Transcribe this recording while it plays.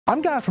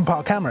I'm Gareth from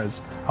Park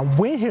Cameras, and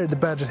we're here at the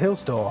Burgess Hill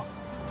store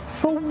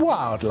for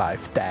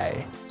Wildlife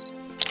Day.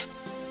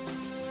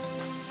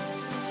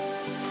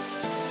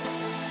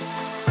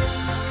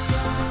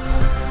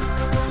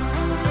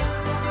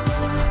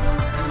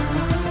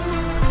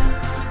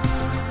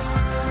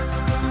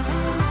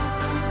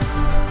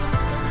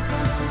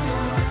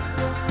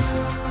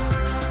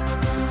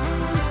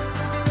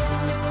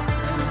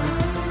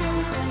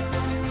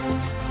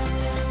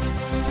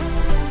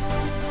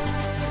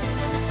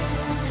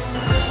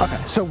 Okay,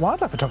 so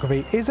wildlife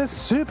photography is a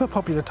super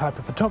popular type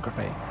of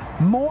photography.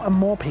 More and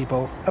more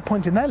people are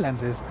pointing their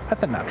lenses at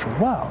the natural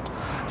world.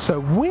 So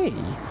we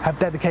have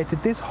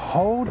dedicated this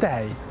whole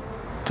day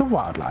to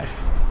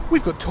wildlife.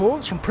 We've got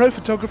talks from pro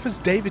photographers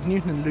David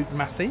Newton and Luke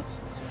Massey.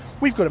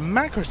 We've got a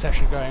macro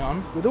session going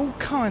on with all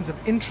kinds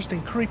of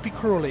interesting creepy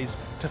crawlies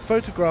to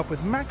photograph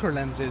with macro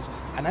lenses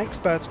and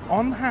experts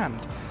on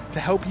hand to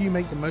help you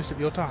make the most of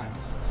your time.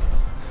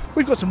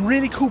 We've got some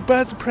really cool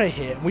birds of prey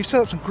here, and we've set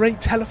up some great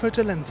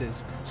telephoto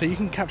lenses so you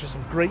can capture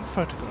some great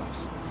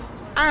photographs.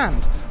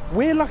 And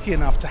we're lucky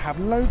enough to have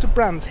loads of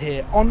brands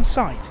here on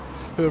site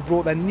who have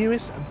brought their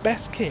newest and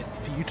best kit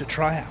for you to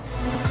try out.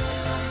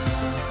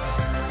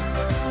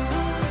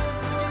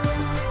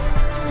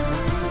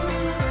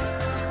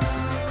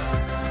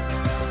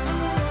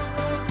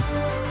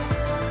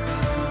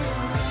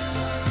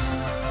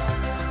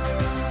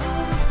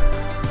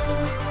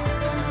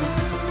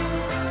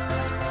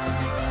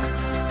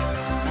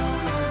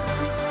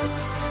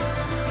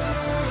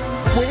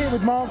 We're here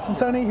with Mark from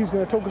Sony, who's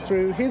going to talk us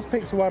through his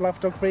picks for wildlife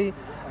photography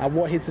and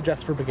what he'd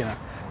suggest for a beginner.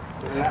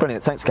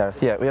 Brilliant, thanks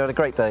Gareth. Yeah, we had a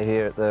great day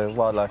here at the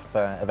wildlife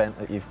event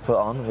that you've put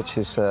on, which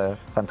is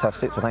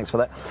fantastic, so thanks for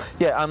that.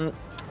 Yeah,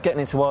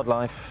 getting into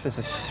wildlife, there's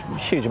a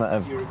huge amount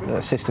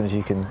of systems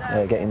you can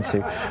get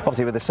into.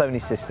 Obviously with the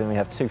Sony system we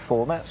have two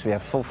formats, we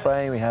have full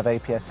frame, we have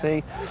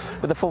APS-C.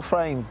 With the full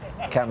frame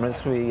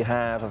cameras we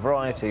have a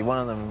variety. One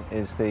of them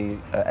is the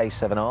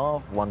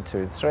A7R, 1, 2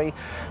 and 3,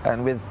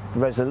 and with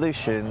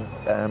resolution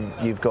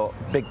you've got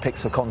big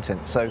pixel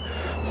content. So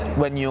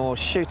when you're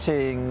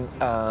shooting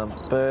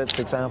birds,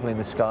 for example, in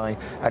the sky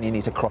and you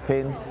need to crop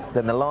in,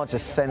 then the larger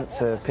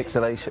sensor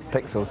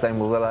pixels then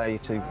will allow you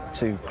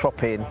to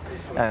crop in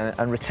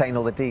and retain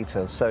all the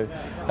details. So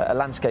a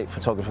landscape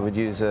photographer would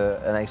use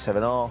an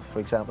A7R, for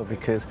example,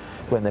 because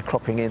when they're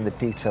cropping in, the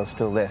detail's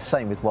still there.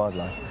 Same with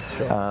wildlife.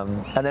 Sure.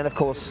 And then, of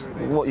course,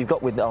 what you've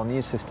got with our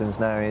new systems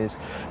now is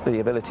the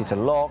ability to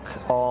lock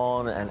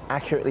on and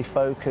accurately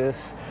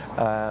focus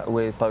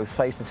with both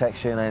phase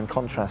detection and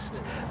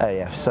contrast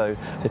AF. So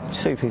the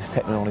two pieces of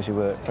technology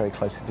work very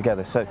closely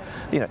together. So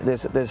you know,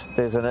 there's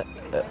an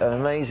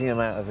amazing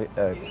amount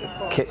of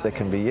kit that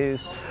can be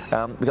used.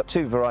 We've got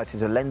two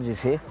varieties of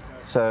lenses here.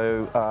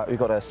 So we've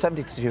got a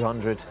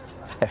 70-200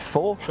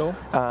 f4, sure.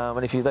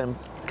 And if you then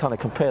kind of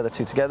compare the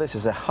two together, this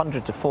is a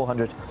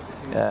 100-400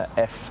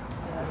 f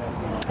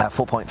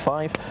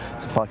 4.5 to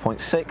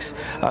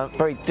 5.6.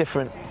 Very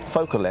different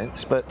focal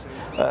lengths, but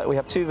we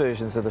have two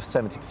versions of the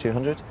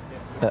 70-200.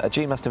 A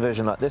G-Master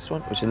version like this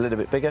one, which is a little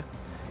bit bigger,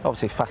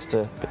 obviously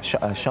faster, a bit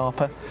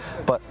sharper,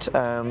 but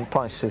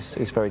price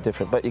is very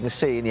different. But you can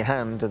see in your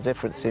hand the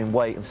difference in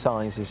weight and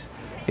size is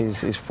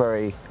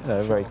very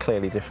very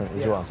clearly different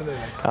as well. Absolutely.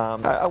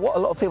 What a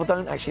lot of people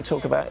don't actually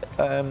talk about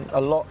a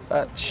lot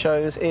at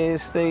shows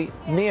is the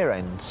near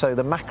end, so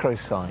the macro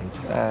side,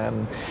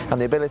 and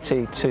the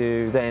ability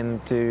to then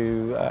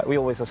do. We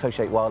always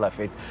associate wildlife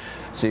with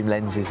zoom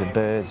lenses and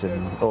birds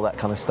and all that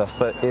kind of stuff,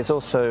 but it's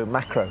also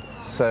macro.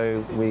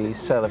 So we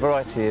sell a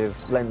variety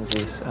of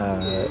lenses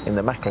in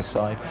the macro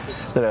side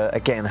that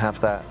again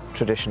have that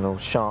traditional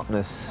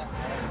sharpness,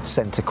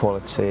 center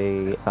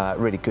quality,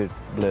 really good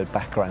blurred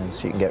backgrounds,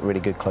 so you can get really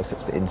good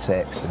close-ups to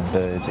insects and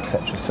birds,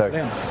 etc. So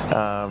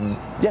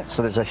yeah,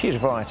 so there's a huge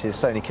variety of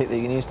Sony kit that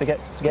you can use to get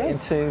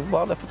into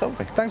wildlife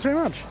photography. Thanks very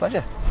much.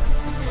 Pleasure.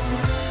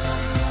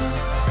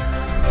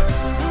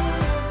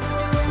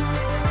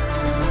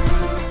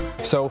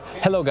 So,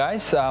 hello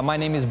guys, my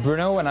name is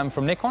Bruno and I'm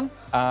from Nikon,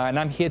 and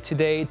I'm here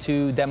today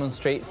to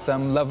demonstrate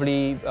some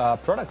lovely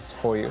products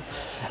for you.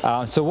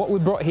 So what we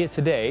brought here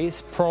today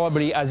is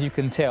probably, as you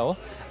can tell,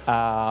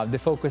 the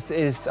focus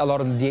is a lot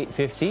on the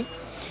D850.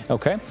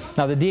 Okay,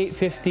 now the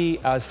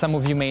D850, as some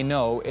of you may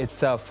know,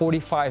 it's a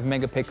 45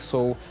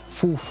 megapixel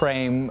full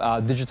frame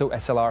digital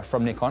SLR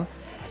from Nikon.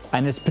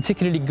 And it's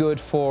particularly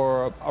good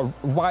for a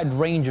wide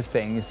range of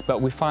things,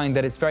 but we find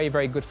that it's very,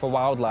 very good for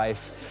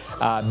wildlife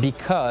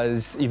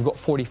because you've got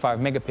 45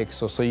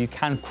 megapixels, so you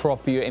can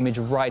crop your image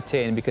right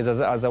in, because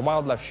as a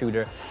wildlife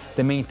shooter,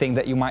 the main thing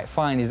that you might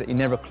find is that you're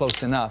never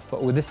close enough,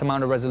 but with this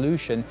amount of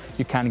resolution,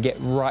 you can get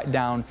right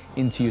down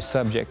into your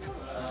subject.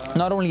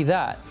 Not only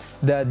that,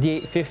 the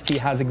D850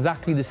 has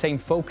exactly the same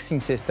focusing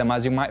system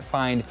as you might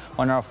find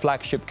on our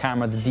flagship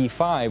camera, the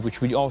D5,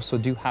 which we also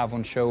do have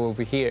on show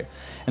over here.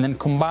 And then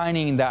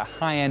combining that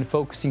high-end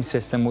focusing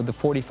system with the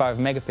 45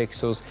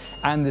 megapixels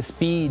and the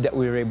speed that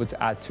we were able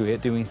to add to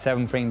it, doing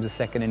 7 frames a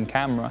second in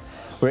camera,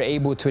 we're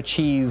able to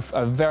achieve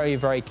a very,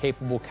 very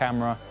capable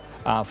camera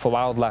for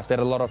wildlife that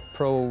a lot of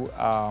pro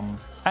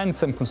and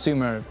some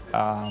consumer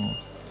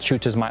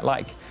shooters might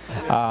like.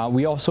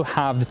 We also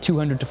have the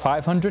 200 to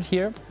 500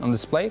 here on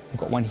display. We've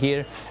got one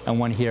here and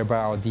one here by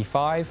our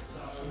D5.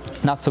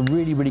 That's a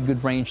really, really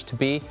good range to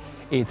be.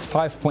 It's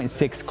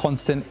 5.6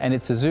 constant and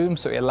it's a zoom,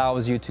 so it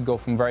allows you to go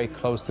from very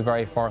close to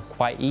very far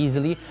quite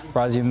easily,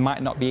 whereas you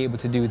might not be able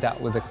to do that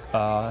with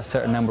a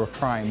certain number of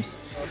primes.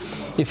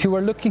 If you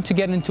were looking to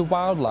get into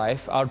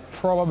wildlife, I'd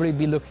probably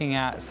be looking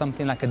at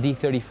something like a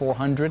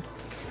D3400.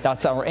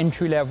 That's our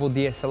entry-level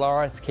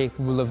DSLR. It's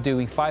capable of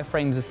doing 5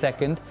 frames a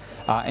second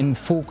in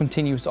full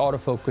continuous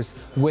autofocus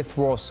with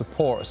RAW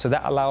support. So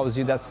that allows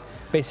you, that's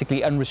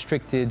basically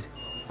unrestricted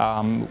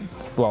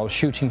well,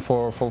 shooting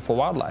for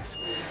wildlife.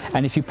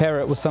 And if you pair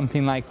it with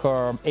something like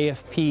our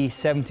AFP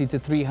 70 to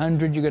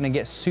 300, you're going to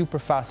get super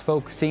fast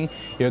focusing,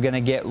 you're going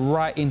to get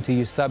right into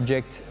your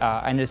subject,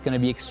 and it's going to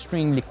be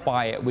extremely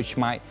quiet, which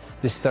might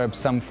disturb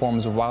some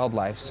forms of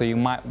wildlife. So you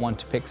might want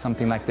to pick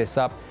something like this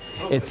up.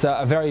 It's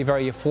a very,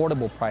 very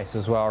affordable price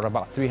as well, at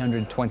about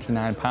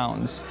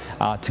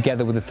 £329.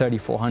 Together with the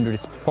 3400,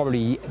 it's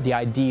probably the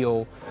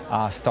ideal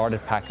starter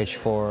package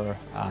for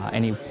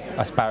any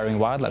aspiring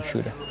wildlife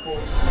shooter.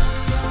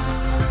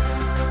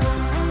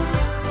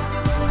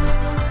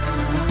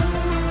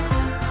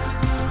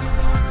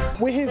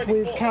 We're here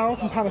with Carol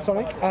from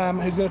Panasonic,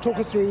 who's going to talk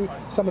us through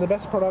some of the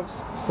best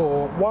products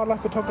for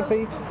wildlife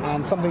photography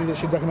and something that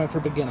she'd recommend for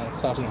a beginner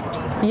starting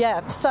out.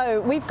 Yeah,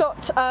 so we've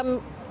got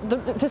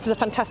this is a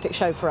fantastic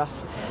show for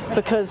us,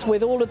 because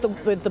with all of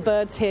the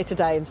birds here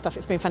today and stuff,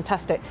 it's been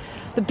fantastic.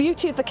 The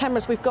beauty of the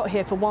cameras we've got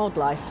here for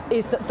wildlife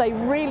is that they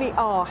really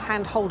are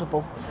hand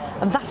holdable,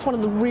 and that's one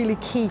of the really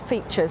key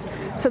features.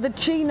 So the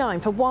G9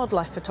 for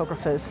wildlife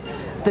photographers,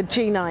 the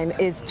G9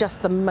 is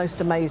just the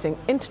most amazing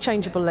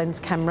interchangeable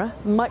lens camera,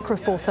 micro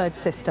Four Thirds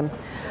system.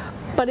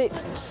 But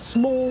it's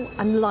small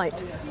and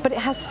light, but it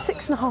has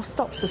 6.5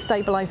 stops of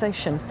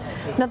stabilization.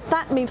 Now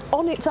that means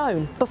on its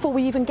own, before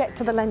we even get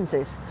to the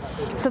lenses.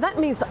 So that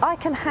means that I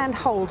can hand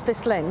hold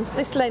this lens.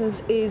 This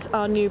lens is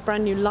our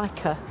brand new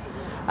Leica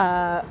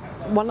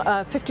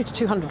 50 to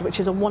 200,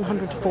 which is a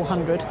 100 to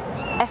 400,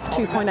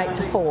 f2.8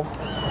 to 4.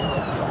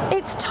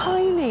 It's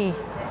tiny.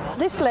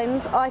 This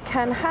lens I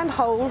can hand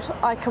hold,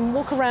 I can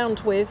walk around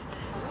with.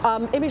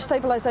 Image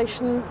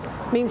stabilization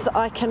means that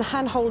I can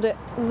hand hold it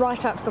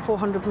right out to the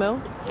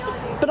 400mm,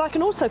 but I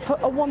can also put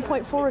a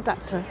 1.4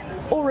 adapter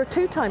or a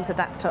 2x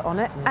adapter on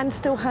it and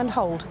still hand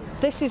hold.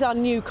 This is our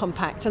new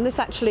compact, and this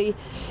actually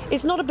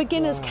is not a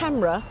beginner's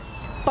camera,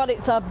 but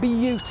it's a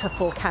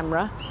beautiful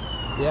camera.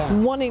 Yeah.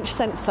 1-inch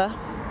sensor,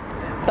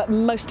 but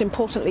most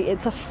importantly,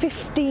 it's a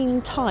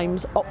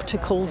 15x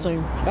optical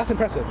zoom. That's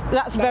impressive.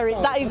 That is very,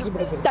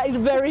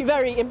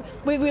 very.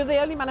 We're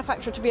the only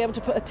manufacturer to be able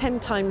to put a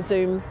 10x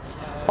zoom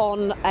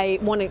on a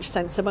 1-inch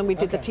sensor when we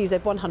did the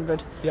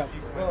TZ100. Yep.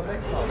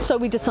 So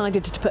we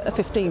decided to put a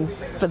 15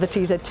 for the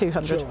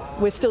TZ200. Sure.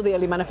 We're still the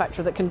only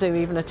manufacturer that can do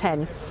even a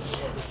 10.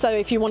 So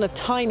if you want a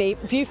tiny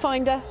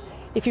viewfinder,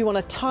 if you want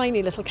a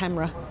tiny little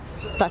camera,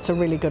 that's a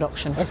really good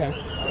option. Okay.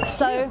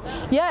 So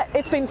yeah,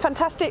 it's been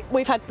fantastic.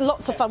 We've had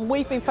lots of fun.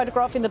 We've been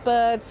photographing the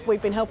birds.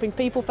 We've been helping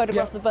people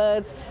photograph the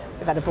birds.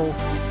 We've had a ball.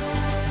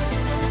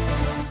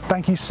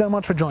 Thank you so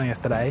much for joining us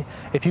today.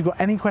 If you've got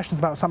any questions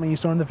about something you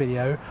saw in the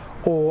video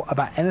or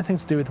about anything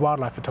to do with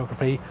wildlife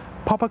photography,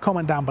 pop a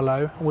comment down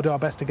below and we'll do our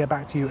best to get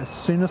back to you as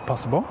soon as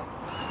possible.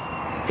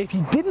 If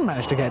you didn't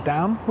manage to get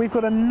down, we've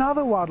got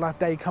another wildlife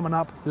day coming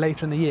up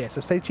later in the year,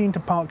 so stay tuned to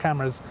Park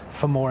Cameras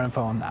for more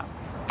info on that.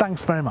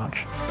 Thanks very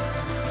much.